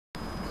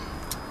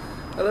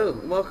Hello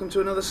and welcome to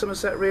another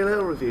Somerset Real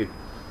Ale review.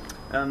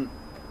 I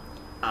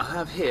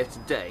have here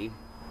today,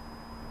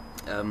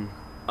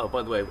 oh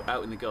by the way, we're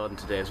out in the garden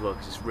today as well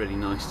because it's really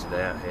nice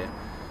today out here,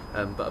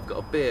 but I've got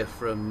a beer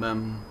from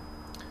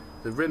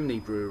the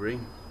Rhymney Brewery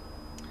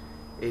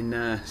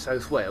in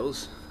South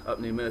Wales, up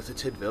near Merthyr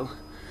Tydfil.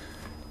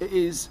 It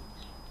is,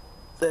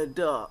 they're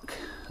dark,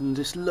 and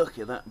just look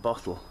at that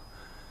bottle.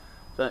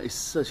 That is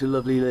such a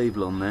lovely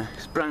label on there.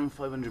 It's a brown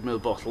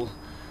 500ml bottle,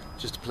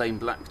 just a plain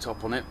black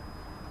top on it.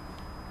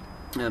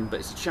 But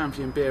it's a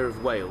champion beer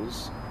of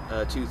Wales,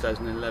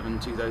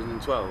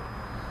 2011-2012.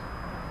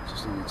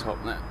 Just on the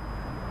top there.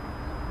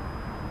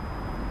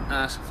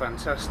 That's a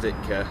fantastic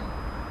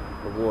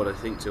award, I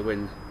think, to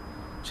win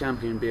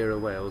champion beer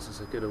of Wales.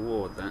 It's a good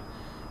award, that.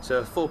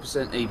 So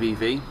 4%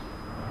 ABV.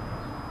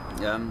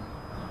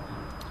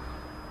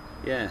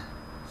 Yeah.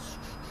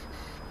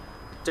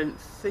 Don't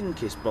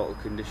think it's bottle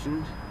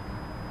conditioned.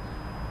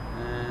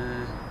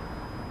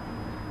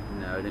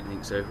 No, I don't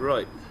think so.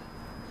 Right.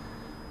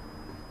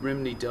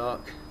 Rhymney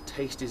Dark,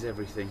 taste is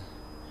everything.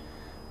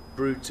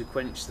 Brewed to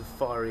quench the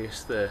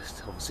fieriest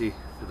thirst, obviously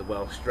for the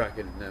Welsh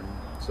dragon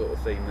sort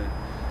of theme there.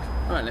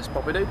 Alright, let's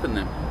pop it open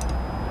then.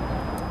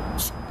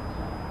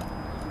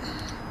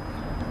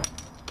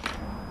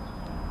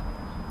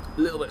 A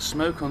little bit of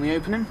smoke on the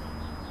opening.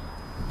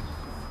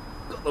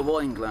 Got the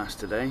wine glass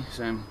today,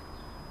 so...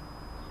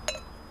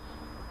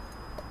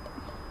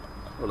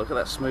 Oh, look at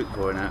that smoke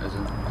pouring out,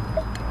 isn't it?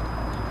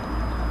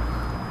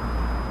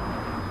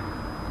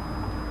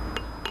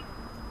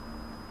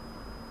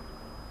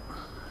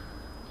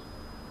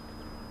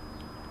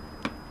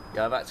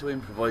 Yeah, I've had to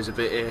improvise a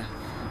bit here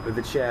with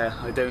the chair.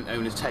 I don't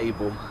own a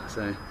table,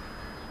 so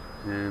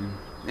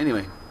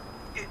anyway,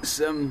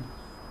 it's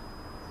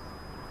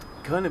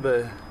kind of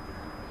a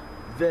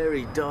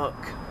very dark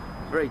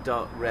red.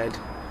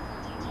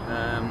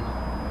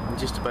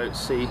 Just about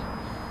see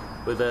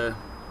with a.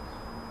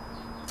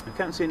 I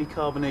can't see any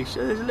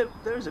carbonation.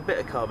 There is a bit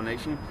of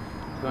carbonation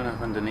going up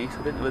underneath.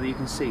 I don't know whether you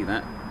can see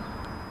that.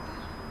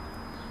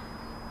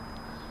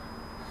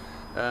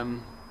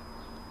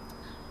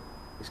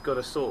 It's got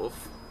a sort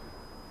of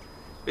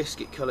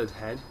biscuit coloured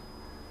head,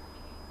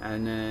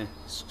 and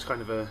it's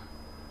kind of a,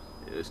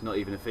 it's not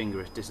even a finger,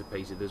 it's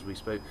dissipated as we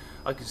spoke.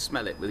 I could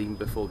smell it even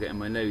before getting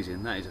my nose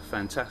in. That is a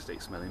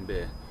fantastic smelling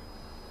beer.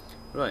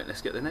 Right,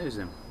 let's get the nose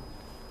in.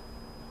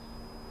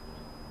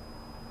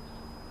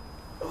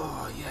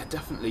 Oh yeah,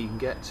 definitely you can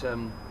get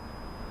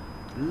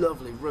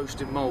lovely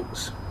roasted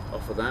malts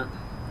off of that.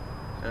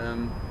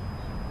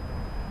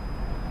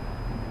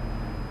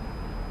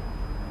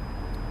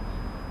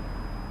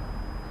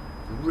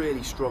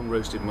 Really strong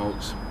roasted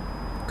malts,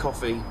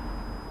 coffee,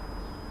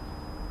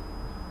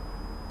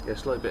 yeah, a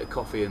slight bit of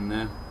coffee in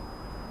there.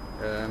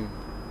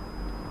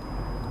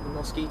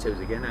 Mosquitoes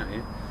again out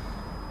here.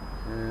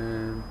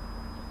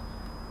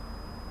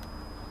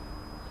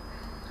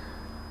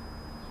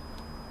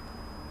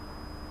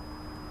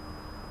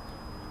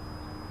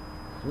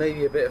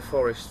 Maybe a bit of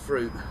forest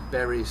fruit,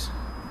 berries.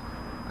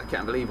 I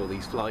can't believe all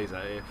these flies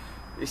out here.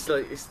 It's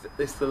like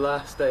it's the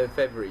last day of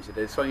February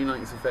today,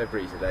 29th of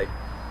February today.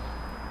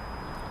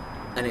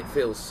 And it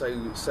feels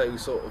so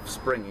sort of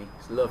springy.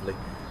 It's lovely,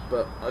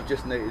 but I've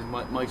just noticed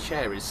my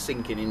chair is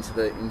sinking into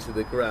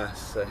the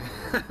grass, so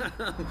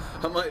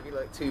I might be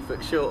like 2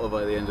 foot shorter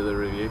by the end of the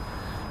review.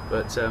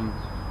 But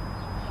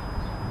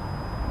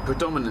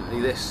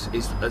predominantly this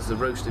is as the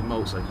roasted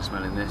malts I can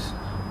smell in this.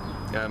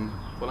 Well,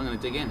 I'm going to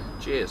dig in.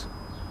 Cheers.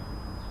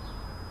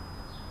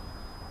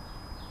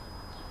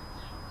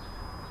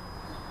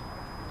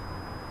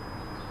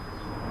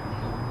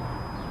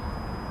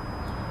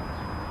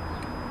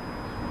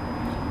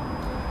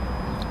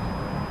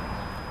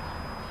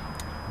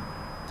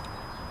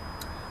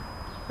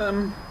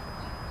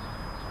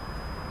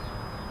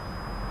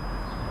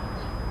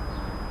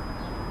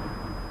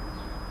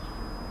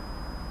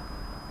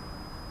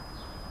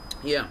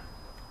 Yeah,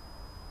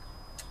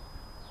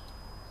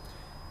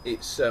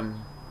 it's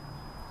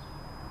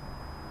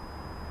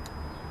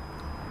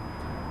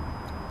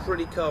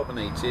pretty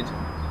carbonated.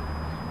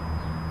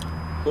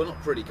 Well,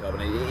 not pretty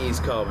carbonated, it is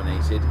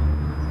carbonated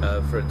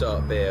for a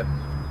dark beer.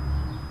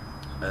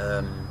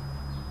 I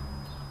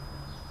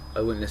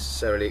wouldn't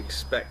necessarily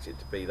expect it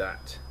to be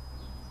that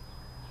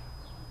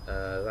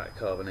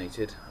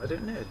carbonated. I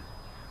don't know,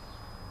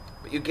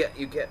 but you get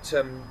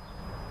a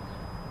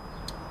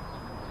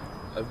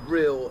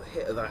real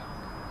hit of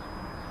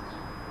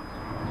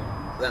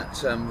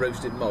that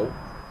roasted malt.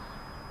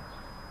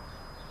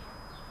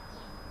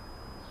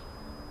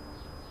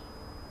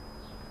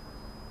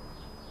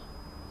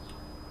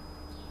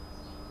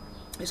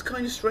 It's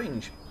kind of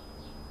strange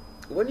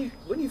when you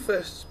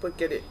first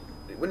take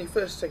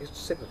a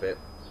sip of it.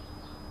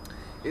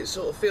 It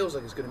sort of feels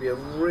like it's going to be a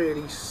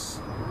really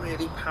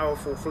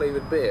powerful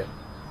flavoured beer,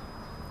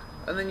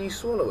 and then you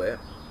swallow it,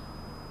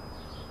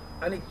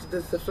 and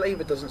the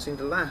flavour doesn't seem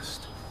to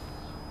last,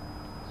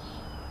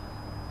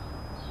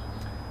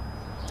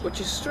 which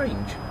is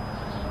strange.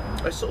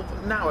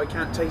 Now I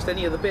can't taste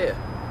any of the beer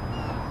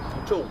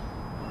at all.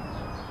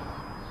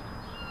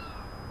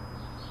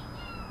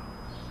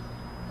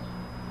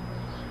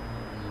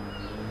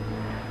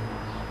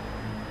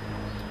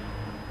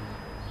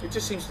 it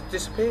just seems to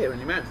disappear in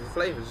your mouth. The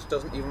flavour just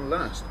doesn't even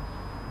last.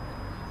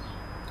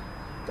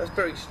 That's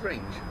very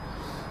strange.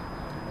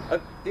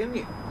 The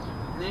only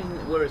thing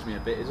that worries me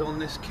a bit is on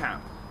this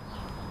cap.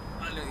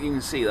 I don't know if you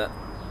can see that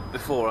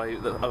before.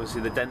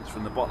 Obviously the dent's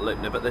from the bottle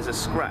opener, but there's a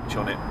scratch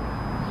on it.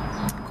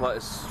 Quite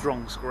a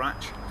strong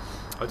scratch.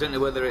 I don't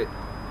know whether it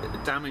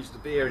damaged the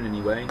beer in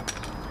any way,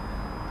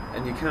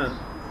 and you can't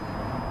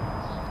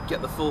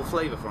get the full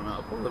flavour from it.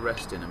 I'll pour the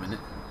rest in a minute.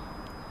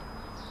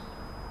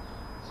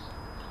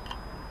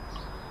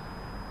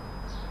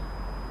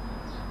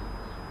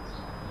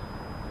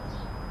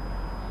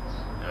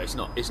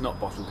 No, it's not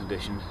bottle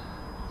conditioned.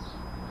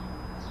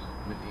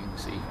 You can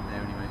see from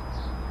there anyway.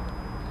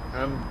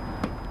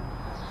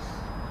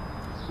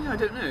 Yeah, I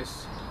don't know.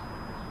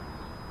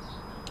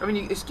 I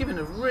mean, it's given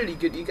a really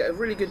good. You get a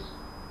really good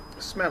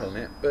smell on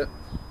it, but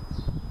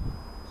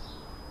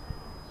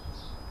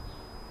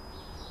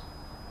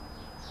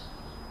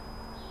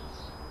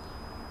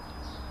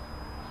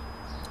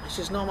it's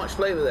just not much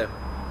flavour there.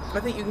 I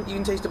think you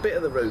can taste a bit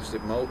of the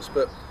roasted malts,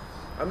 but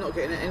I'm not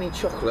getting any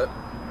chocolate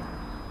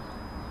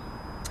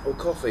or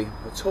coffee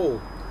at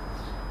all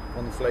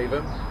on the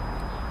flavour.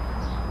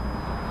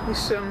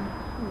 It's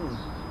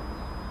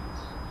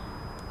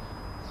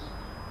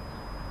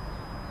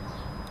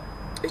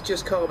it's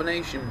just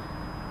carbonation,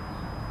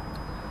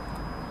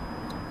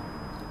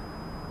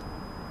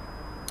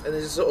 and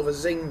there's a sort of a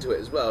zing to it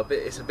as well.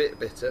 It's a bit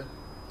bitter.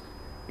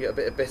 You get a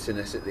bit of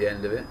bitterness at the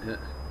end of it.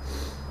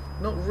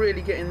 Not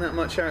really getting that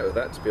much out of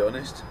that, to be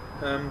honest.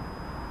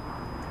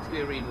 Let's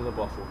get a read of the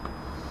bottle.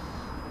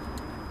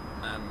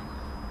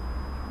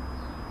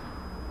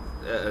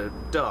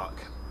 Dark,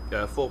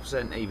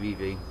 4%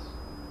 ABV.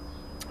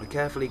 A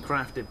carefully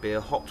crafted beer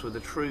hopped with a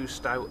true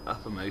stout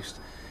uppermost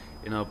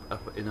in our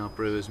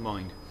brewer's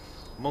mind.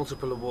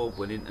 Multiple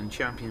award-winning and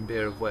champion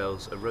beer of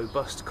Wales, a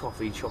robust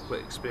coffee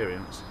chocolate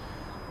experience.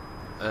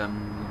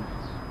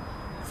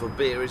 For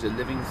beer is a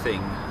living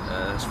thing.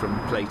 It's from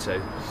Plato.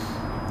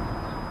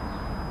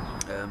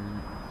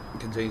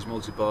 Contains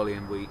malted barley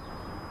and wheat,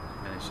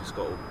 and it's just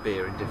got all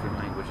beer in different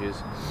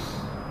languages.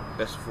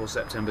 Best before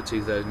September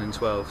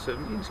 2012, so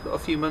it's got a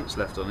few months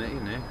left on it, you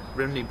know.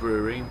 Rhymney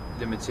Brewery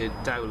Limited,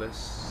 Dowlais,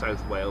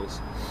 South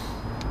Wales.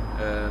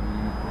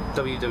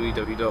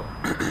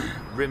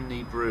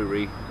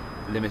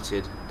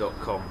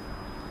 www.rhymneybrewerylimited.com,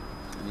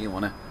 and you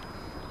want to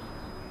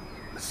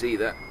see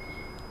that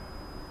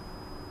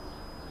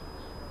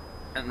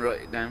and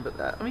write it down. But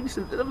that, I mean, it's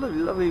a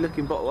lovely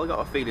looking bottle. I got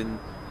a feeling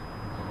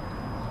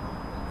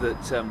that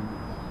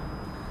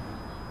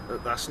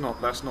that's not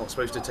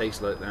supposed to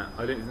taste like that.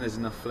 I don't think there's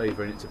enough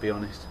flavour in it, to be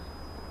honest.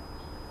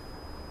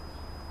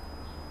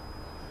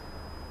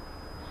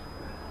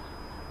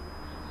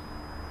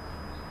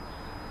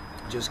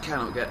 Just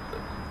cannot taste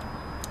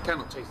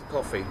the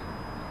coffee.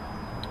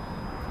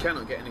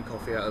 Cannot get any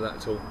coffee out of that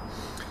at all.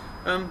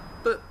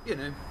 But you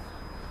know,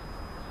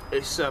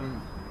 it's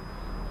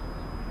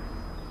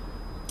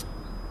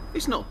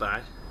not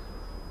bad,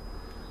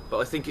 but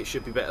I think it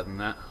should be better than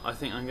that. I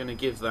think I'm going to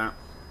give that.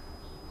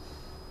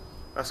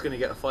 That's going to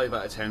get a 5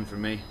 out of 10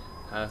 from me.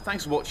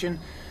 Thanks for watching,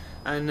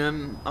 and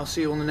I'll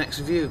see you on the next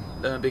review.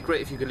 It'd be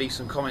great if you could leave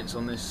some comments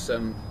on this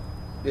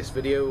this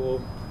video,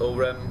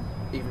 or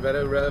even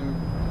better,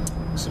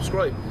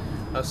 subscribe.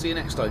 I'll see you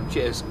next time.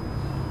 Cheers.